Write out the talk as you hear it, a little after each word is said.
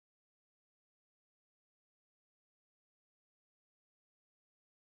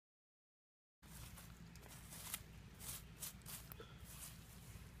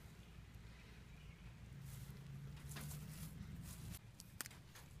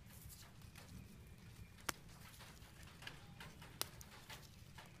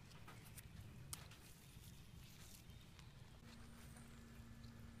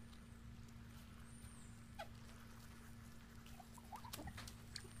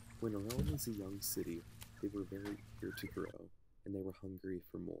When Rome was a young city, they were very eager to grow, and they were hungry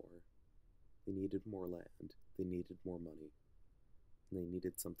for more. They needed more land, they needed more money, and they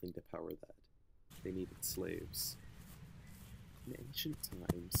needed something to power that. They needed slaves. In ancient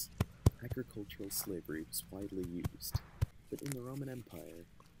times, agricultural slavery was widely used, but in the Roman Empire,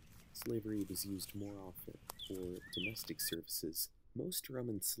 slavery was used more often for domestic services. Most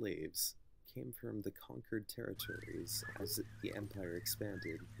Roman slaves came from the conquered territories as the empire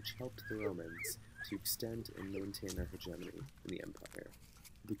expanded, which helped the Romans to extend and maintain their hegemony in the empire.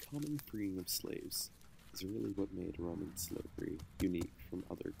 The common freeing of slaves is really what made Roman slavery unique from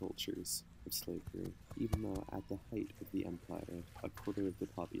other cultures of slavery. Even though at the height of the empire, a quarter of the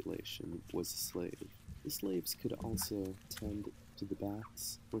population was a slave, the slaves could also tend to the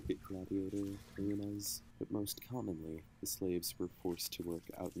baths, work at gladiator arenas, but most commonly, the slaves were forced to work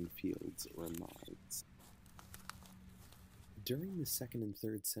out in fields or in mines. During the 2nd and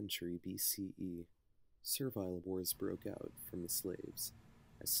 3rd century BCE, servile wars broke out from the slaves,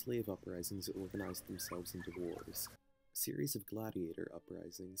 as slave uprisings organized themselves into wars. A series of gladiator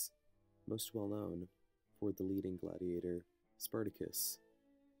uprisings, most well known for the leading gladiator, Spartacus.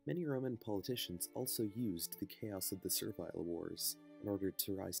 Many Roman politicians also used the chaos of the servile wars in order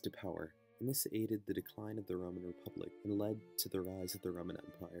to rise to power, and this aided the decline of the Roman Republic and led to the rise of the Roman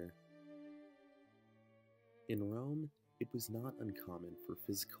Empire. In Rome, it was not uncommon for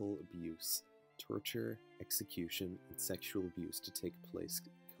physical abuse, torture, execution, and sexual abuse to take place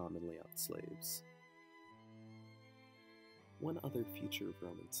commonly on slaves. One other feature of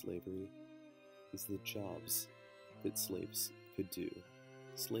Roman slavery is the jobs that slaves could do.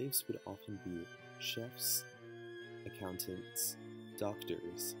 Slaves would often be chefs, accountants,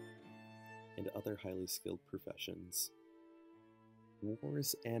 doctors, and other highly skilled professions.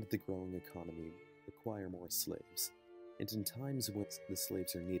 Wars and the growing economy require more slaves, and in times when the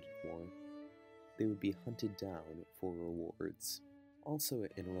slaves are needed more, they would be hunted down for rewards. Also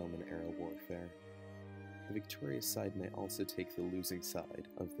in Roman-era warfare, the victorious side may also take the losing side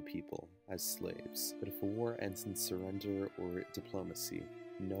of the people as slaves, but if a war ends in surrender or diplomacy,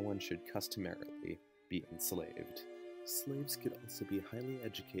 no one should customarily be enslaved. Slaves could also be highly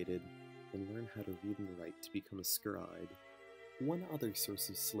educated and learn how to read and write to become a scribe. One other source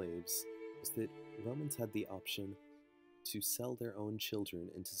of slaves was that Romans had the option to sell their own children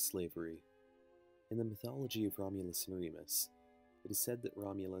into slavery. In the mythology of Romulus and Remus, it is said that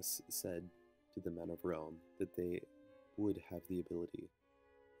Romulus said to the men of Rome that they would have the ability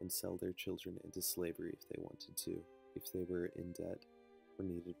and sell their children into slavery if they wanted to, if they were in debt or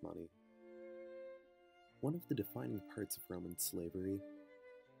needed money. One of the defining parts of Roman slavery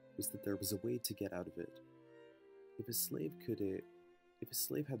was that there was a way to get out of it. If a slave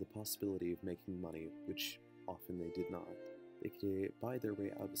had the possibility of making money, which often they did not, they could buy their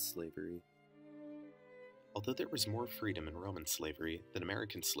way out of slavery. Although there was more freedom in Roman slavery than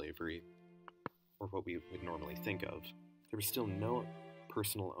American slavery, or what we would normally think of, there was still no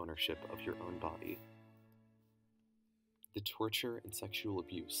personal ownership of your own body. The torture and sexual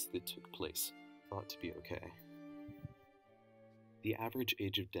abuse that took place thought to be okay. The average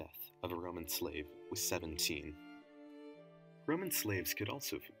age of death of a Roman slave was 17. Roman slaves could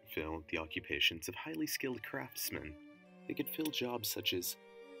also fill the occupations of highly skilled craftsmen. They could fill jobs such as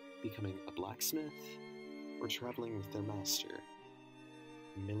becoming a blacksmith or traveling with their master.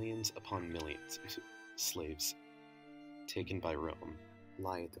 Millions upon millions of slaves taken by Rome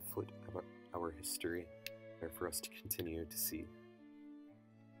lie at the foot of our history, there for us to continue to see.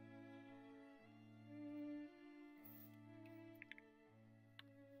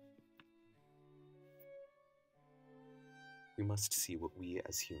 We must see what we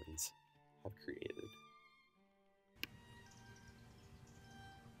as humans have created.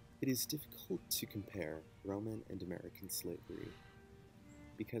 It is difficult to compare Roman and American slavery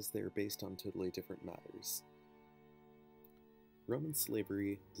because they are based on totally different matters. Roman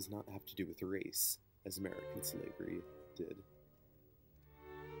slavery does not have to do with race, as American slavery did.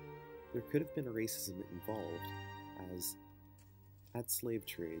 There could have been racism involved, as at slave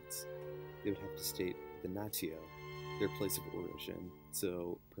trades, they would have to state the natio, their place of origin,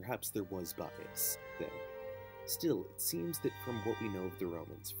 so perhaps there was bias there. Still, it seems that from what we know of the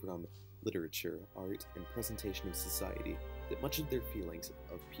Romans, from literature, art, and presentation of society, that much of their feelings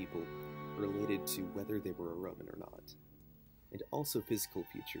of people related to whether they were a Roman or not, and also physical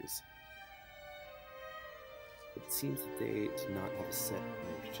features. But it seems that they did not have a set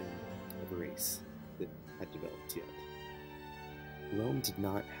notion of race that had developed yet. Rome did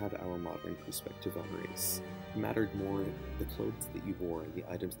not have our modern perspective on race. It mattered more the clothes that you wore and the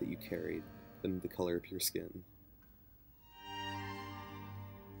items that you carried than the color of your skin.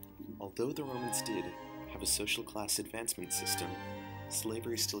 Although the Romans did have a social class advancement system,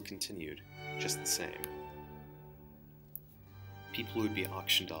 slavery still continued, just the same. People would be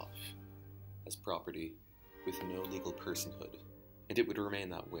auctioned off as property with no legal personhood, and it would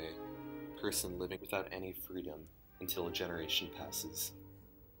remain that way, a person living without any freedom until a generation passes.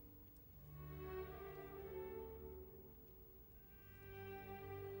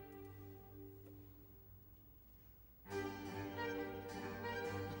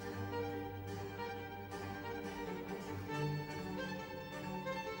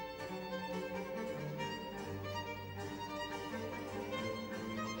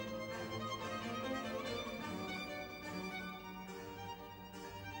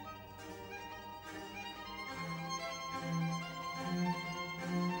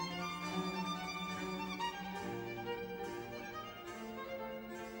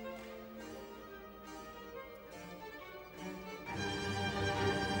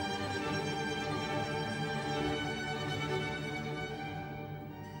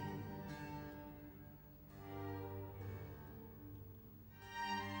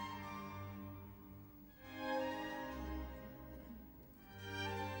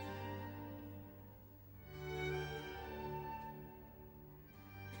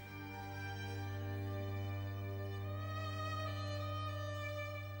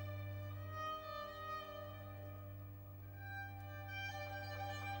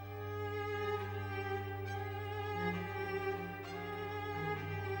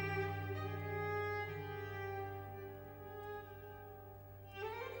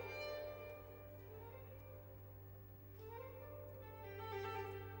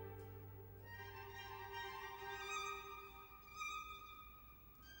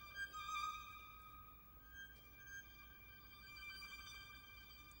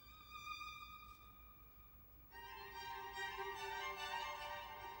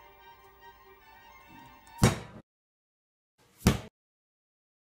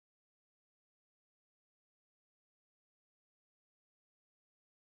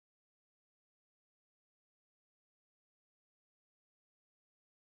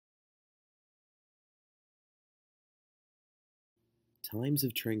 Times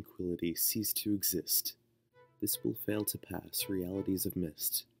of tranquility cease to exist. This will fail to pass realities of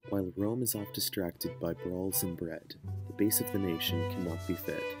mist. While Rome is oft distracted by brawls and bread, the base of the nation cannot be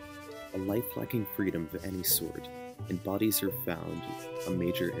fed. A life lacking freedom of any sort, and bodies are found a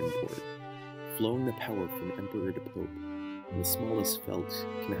major import. Flowing the power from emperor to pope, and the smallest felt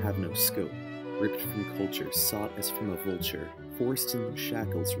can have no scope. Ripped from culture, sought as from a vulture, forced in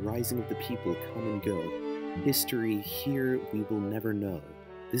shackles, rising of the people come and go. History here we will never know.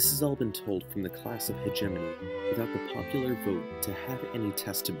 This has all been told from the class of hegemony, without the popular vote to have any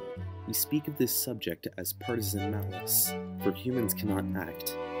testimony. We speak of this subject as partisan malice, for humans cannot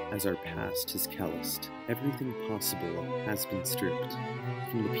act, as our past has calloused. Everything possible has been stripped,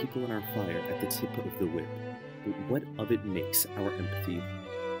 from the people in our fire at the tip of the whip. But what of it makes our empathy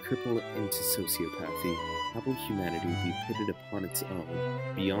cripple into sociopathy? How will humanity be pitted upon its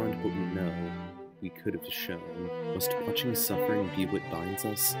own, beyond what we know we could have shown? Must watching suffering be what binds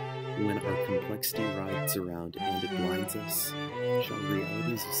us, when our complexity rides around and it blinds us? Shall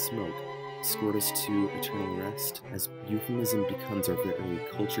realities of smoke escort us to eternal rest, as euphemism becomes our very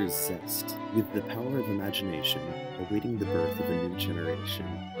culture's zest? With the power of imagination, awaiting the birth of a new generation,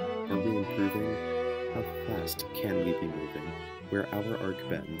 are we improving? How fast can we be moving? Where our arc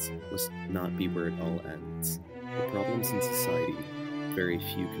bends must not be where it all ends. The problems in society, very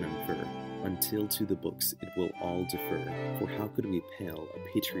few can infer, until to the books it will all defer. For how could we pale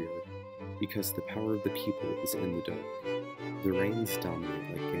a patriarch? Because the power of the people is in the dark. The reins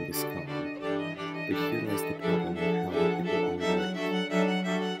dominate like Genghis Khan. But here lies the problem of how it will all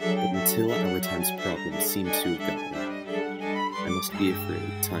work. But until our time's problems seem to have gone, I must be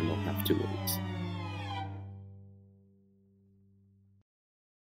afraid time will have to wait.